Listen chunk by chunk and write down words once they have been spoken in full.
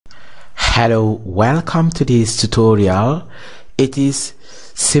Hello, welcome to this tutorial. It is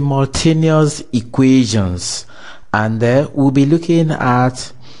simultaneous equations, and we'll be looking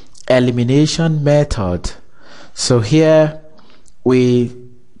at elimination method. So here we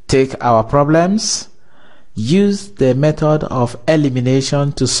take our problems, use the method of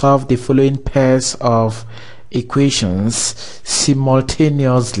elimination to solve the following pairs of equations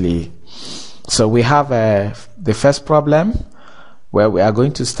simultaneously. So we have the first problem where we are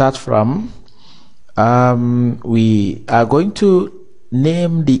going to start from. We are going to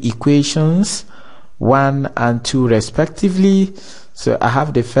name the equations 1 and 2 respectively. So I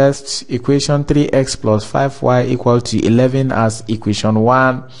have the first equation, 3x plus 5y equal to 11 as equation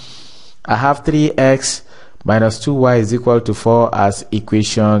 1. I have 3x minus 2y is equal to 4 as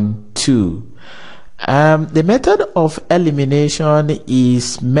equation 2. The method of elimination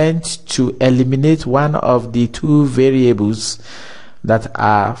is meant to eliminate one of the two variables that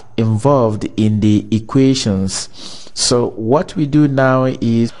are involved in the equations. So what we do now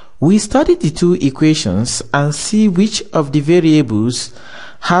is we study the two equations and see which of the variables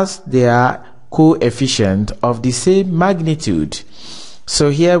has their coefficient of the same magnitude.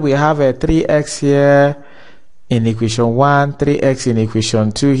 So here we have a 3x here in equation 1, 3x in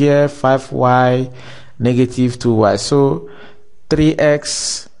equation 2 here, 5y, negative 2y. So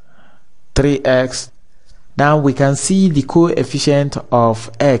 3x, 3x. Now we can see the coefficient of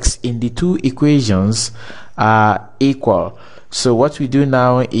x in the two equations are equal. So what we do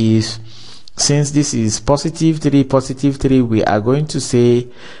now is, since this is positive 3, we are going to say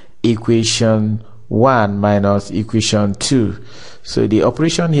equation 1 minus equation 2. So the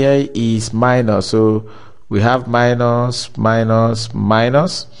operation here is minus. So we have minus, minus,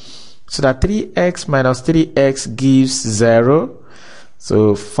 minus. So that 3x minus 3x gives 0.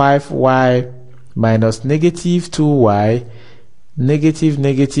 So 5y minus negative 2y,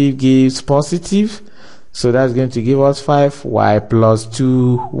 negative gives positive. So that's going to give us 5y plus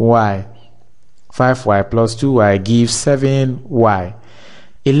 2y. 5y plus 2y gives 7y.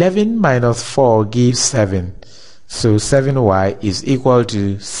 11 minus 4 gives 7. So 7y is equal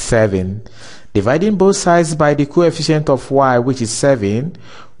to 7. Dividing both sides by the coefficient of y, which is 7,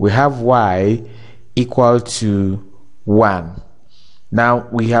 we have y equal to 1. Now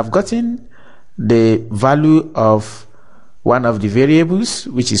we have gotten the value of one of the variables,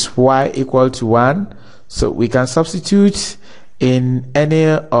 which is y equal to 1. So we can substitute in any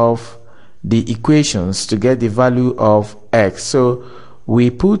of the equations to get the value of x. So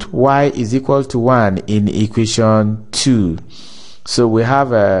we put y is equal to 1 in equation 2. So we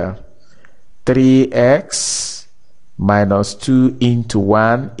have a 3x minus 2 into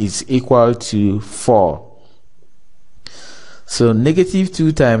 1 is equal to 4. So negative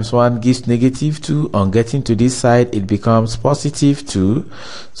 2 times 1 gives negative 2. On getting to this side, it becomes positive 2.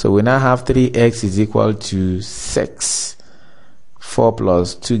 So we now have 3x is equal to 6. 4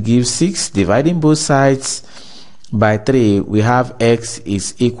 plus 2 gives 6. Dividing both sides by 3, we have x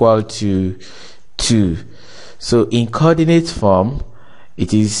is equal to 2. So in coordinate form,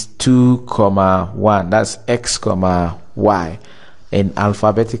 it is 2, 1. That's x, y in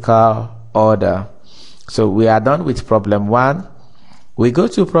alphabetical order. So we are done with problem 1. We go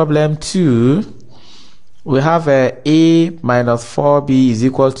to problem 2. We have a minus 4b is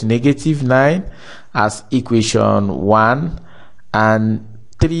equal to negative 9 as equation 1, and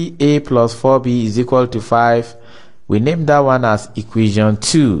 3a plus 4b is equal to 5. We name that one as equation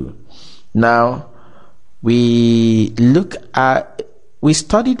 2. Now we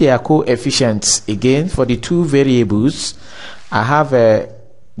study their coefficients again for the two variables. I have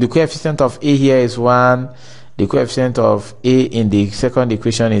the coefficient of a here is 1. The coefficient of a in the second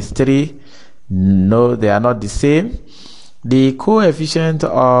equation is 3. No, they are not the same. The coefficient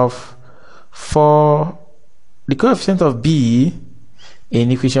of b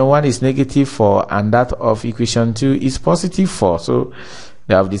in equation 1 is negative 4, and that of equation 2 is positive 4. So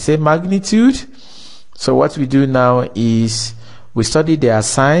they have the same magnitude. So what we do now is we study their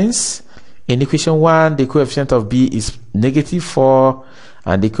signs. In equation 1, the coefficient of b is negative 4,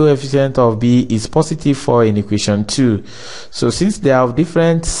 and the coefficient of b is positive 4 in equation 2. So since they have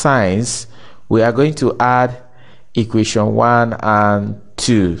different signs, we are going to add equation 1 and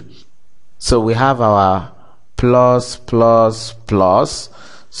 2. So we have our plus, plus, plus.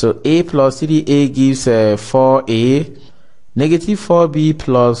 So a plus 3a gives 4a. Negative 4b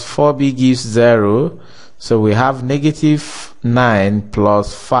plus 4b gives 0. So we have negative 9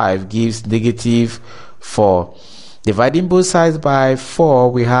 plus 5 gives negative 4. Dividing both sides by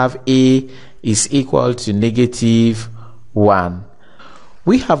 4, we have a is equal to negative 1.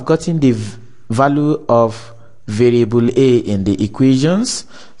 We have gotten the value of variable a in the equations.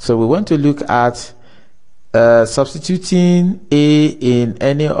 So we want to look at substituting a in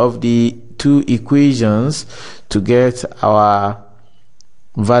any of the two equations to get our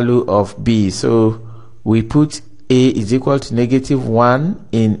value of b. So we put a is equal to -1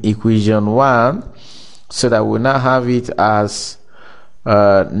 in equation 1, so that we now have it as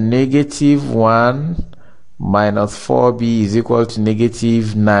 -1 minus 4b is equal to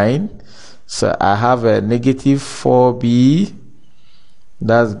 -9. So I have a -4b.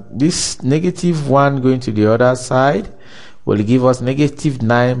 That's this -1 going to the other side will give us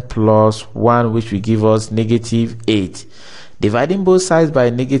 -9 plus 1, which will give us -8. Dividing both sides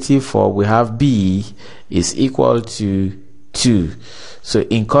by -4, we have b is equal to 2. So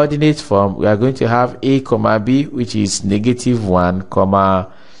in coordinate form, we are going to have a comma b, which is -1 comma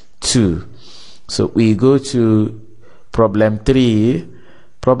 2. So we go to problem 3.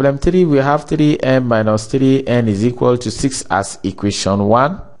 Problem 3, we have 3m minus 3n is equal to 6 as equation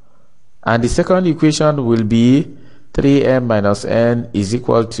 1. And the second equation will be 3m minus n is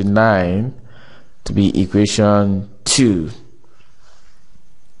equal to 9 to be equation 2.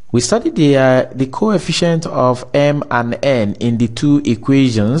 We studied the coefficient of m and n in the two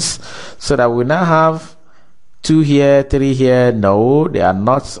equations, so that we now have 2 here, 3 here. No, they are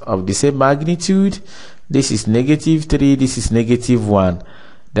not of the same magnitude. This is -3, this is -1.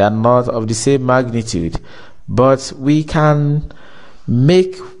 They are not of the same magnitude. But we can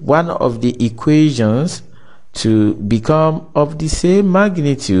make one of the equations to become of the same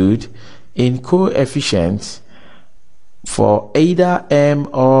magnitude in coefficient for either m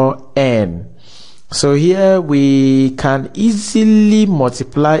or n. So here we can easily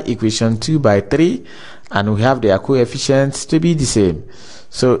multiply equation 2 by 3, and we have their coefficients to be the same.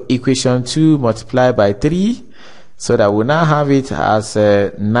 So equation 2 multiplied by 3, so that we now have it as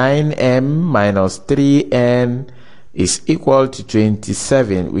 9m minus 3n is equal to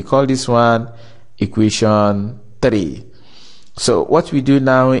 27. We call this one equation 3. So what we do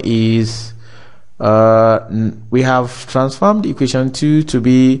now is we have transformed equation 2 to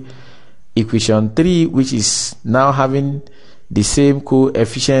be equation 3, which is now having the same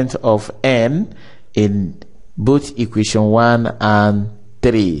coefficient of n in both equation 1 and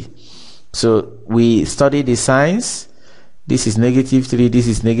 3. So we study the signs. This is -3, this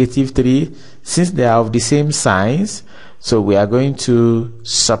is -3. Since they are of the same signs, so we are going to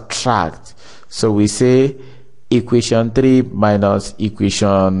subtract. So we say equation 3 minus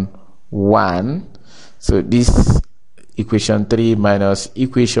equation 1. So this equation 3 minus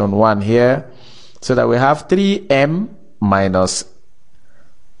equation 1 here, so that we have 3m minus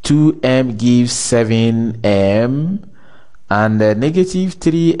 2m gives 7m, and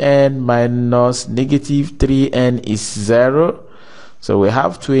 -3n minus -3n is 0. So we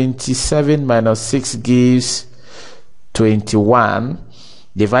have 27 minus 6 gives 21.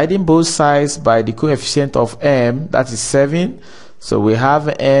 Dividing both sides by the coefficient of m, that is 7. So we have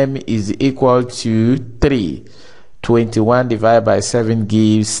m is equal to 3. 21 divided by 7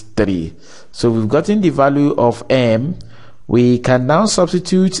 gives 3. So we've gotten the value of m. We can now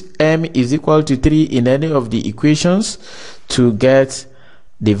substitute m is equal to 3 in any of the equations to get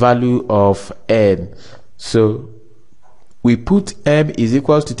the value of n. So we put m is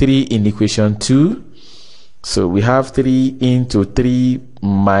equal to 3 in equation 2. So we have 3 into 3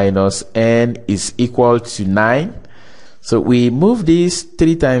 minus n is equal to 9. So we move this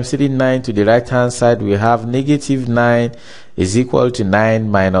 3 times 3, 9 to the right hand side. We have -9 is equal to 9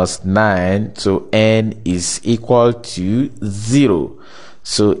 minus 9. So n is equal to 0.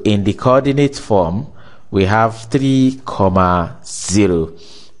 So in the coordinate form, we have 3, 0.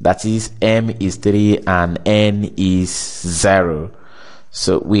 That is, m is 3 and n is 0.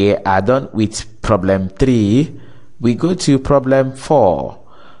 So we are done with problem 3. We go to problem 4.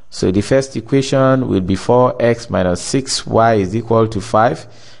 So the first equation will be 4x minus 6y is equal to 5,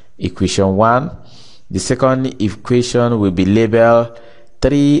 equation 1. The second equation will be labeled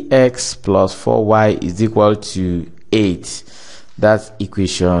 3x plus 4y is equal to 8. That's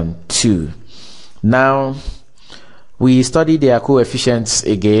equation 2. Now, we study their coefficients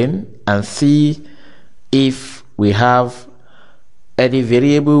again and see if we have any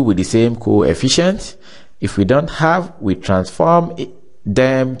variable with the same coefficient. If we don't have, we transform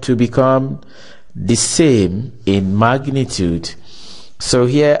them to become the same in magnitude. So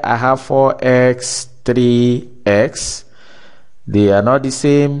here I have 4x, 3x. They are not the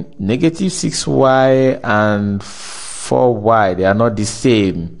same. -6y and 4y, they are not the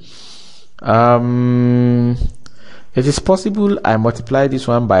same. It is possible I multiply this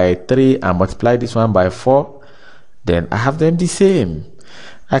one by 3 and multiply this one by 4, then I have them the same.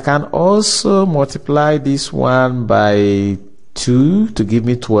 I can also multiply this one by 2 to give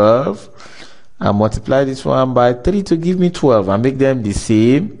me 12, and multiply this one by 3 to give me 12, and make them the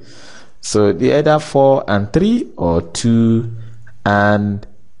same. So the either 4 and 3 or 2 and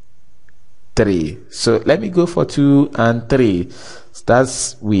 3. So let me go for 2 and 3. So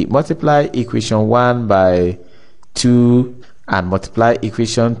that's, we multiply equation 1 by 2 and multiply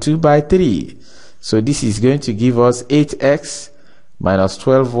equation 2 by 3. So this is going to give us 8x minus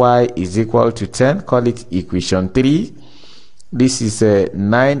 12y is equal to 10. Call it equation 3. This is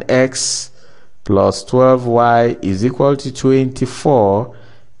 9x plus 12y is equal to 24.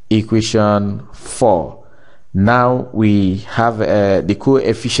 Equation 4. Now we have the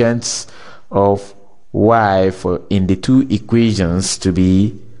coefficients of y for in the two equations to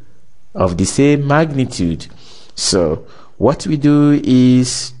be of the same magnitude. So what we do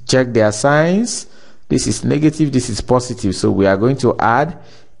is check their signs. This is negative, this is positive, so we are going to add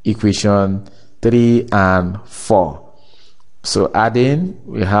equation 3 and 4. So adding,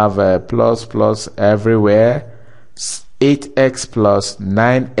 we have plus plus everywhere. 8x plus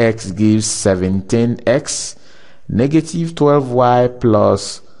 9x gives 17x. Negative 12y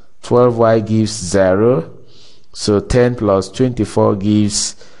plus 12y gives 0. So 10 plus 24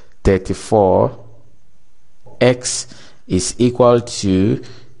 gives 34. X is equal to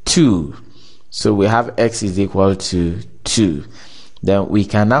 2. So we have x is equal to 2. Then we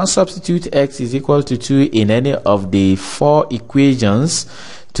can now substitute x is equal to 2 in any of the 4 equations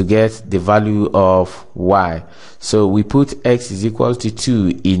to get the value of y. So we put x is equal to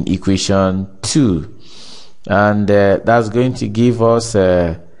 2 in equation 2. And that's going to give us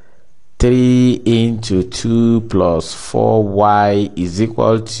 3 into 2 plus 4y is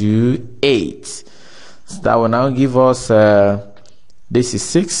equal to 8. So that will now give us, this is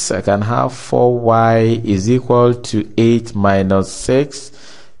 6. I can have 4y is equal to 8 minus 6,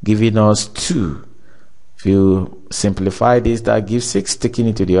 giving us 2. If you simplify this, that gives 6. Taking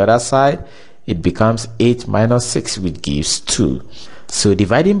it to the other side, it becomes 8 minus 6, which gives 2. So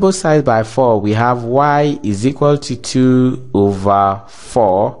dividing both sides by 4, we have y is equal to 2 over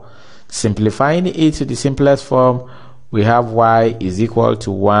 4. Simplifying it to the simplest form, we have y is equal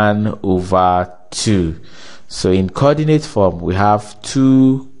to 1 over 2. So in coordinate form, we have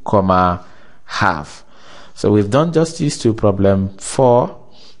 2 comma half. So we've done justice to problem 4,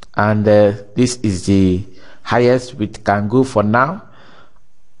 and this is the highest we can go for now.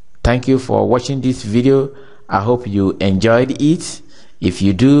 Thank you for watching this video. I hope you enjoyed it. If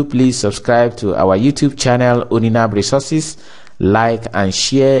you do, please subscribe to our YouTube channel, Uninab Resources, like and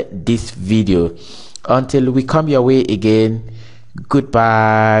share this video. Until we come your way again,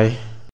 goodbye.